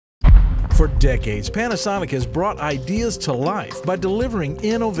For decades, Panasonic has brought ideas to life by delivering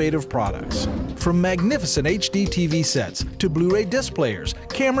innovative products. From magnificent HD TV sets to Blu-ray disc players,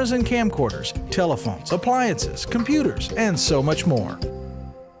 cameras and camcorders, telephones, appliances, computers, and so much more.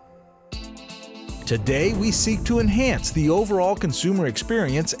 Today, we seek to enhance the overall consumer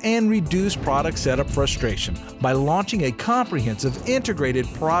experience and reduce product setup frustration by launching a comprehensive integrated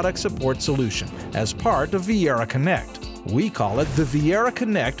product support solution as part of Viera Connect. We call it the Viera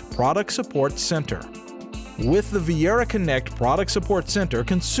Connect Product Support Center. With the Viera Connect Product Support Center,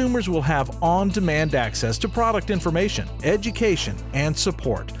 consumers will have on-demand access to product information, education, and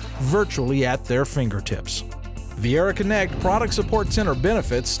support virtually at their fingertips. Viera Connect Product Support Center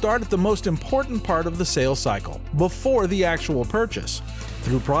benefits start at the most important part of the sales cycle, before the actual purchase.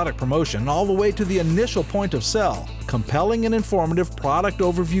 Through product promotion all the way to the initial point of sale, compelling and informative product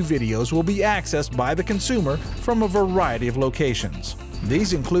overview videos will be accessed by the consumer from a variety of locations.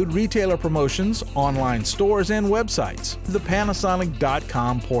 These include retailer promotions, online stores and websites, the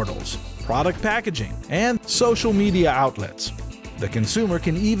Panasonic.com portals, product packaging, and social media outlets. The consumer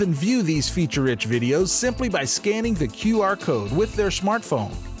can even view these feature-rich videos simply by scanning the QR code with their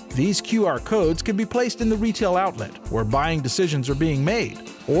smartphone. These QR codes can be placed in the retail outlet where buying decisions are being made,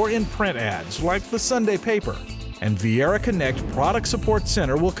 or in print ads like the Sunday paper. And Viera Connect Product Support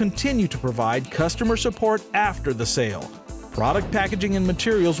Center will continue to provide customer support after the sale. Product packaging and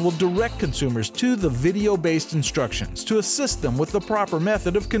materials will direct consumers to the video-based instructions to assist them with the proper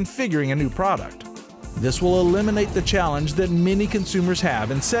method of configuring a new product. This will eliminate the challenge that many consumers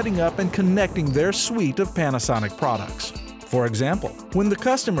have in setting up and connecting their suite of Panasonic products. For example, when the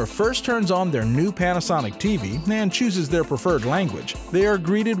customer first turns on their new Panasonic TV and chooses their preferred language, they are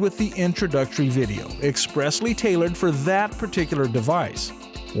greeted with the introductory video, expressly tailored for that particular device.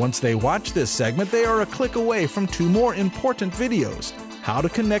 Once they watch this segment, they are a click away from two more important videos: how to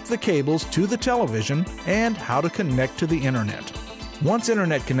connect the cables to the television and how to connect to the internet. Once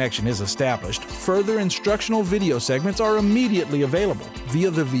internet connection is established, further instructional video segments are immediately available via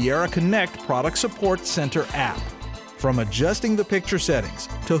the Viera Connect Product Support Center app. From adjusting the picture settings,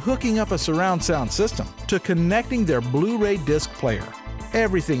 to hooking up a surround sound system, to connecting their Blu-ray disc player,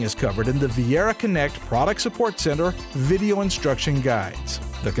 everything is covered in the Viera Connect Product Support Center video instruction guides.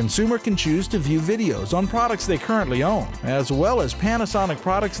 The consumer can choose to view videos on products they currently own, as well as Panasonic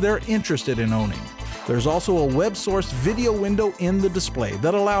products they're interested in owning. There's also a web-sourced video window in the display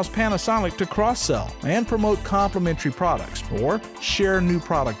that allows Panasonic to cross-sell and promote complementary products or share new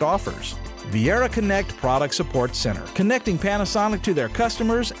product offers. Viera Connect Product Support Center, connecting Panasonic to their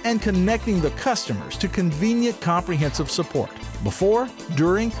customers and connecting the customers to convenient, comprehensive support before,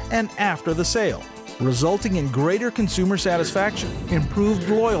 during, and after the sale, resulting in greater consumer satisfaction, improved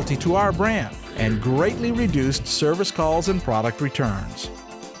loyalty to our brand, and greatly reduced service calls and product returns.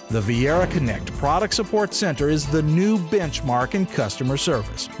 The Viera Connect Product Support Center is the new benchmark in customer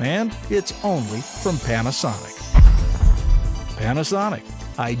service, and it's only from Panasonic. Panasonic,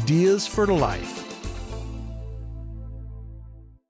 ideas for life.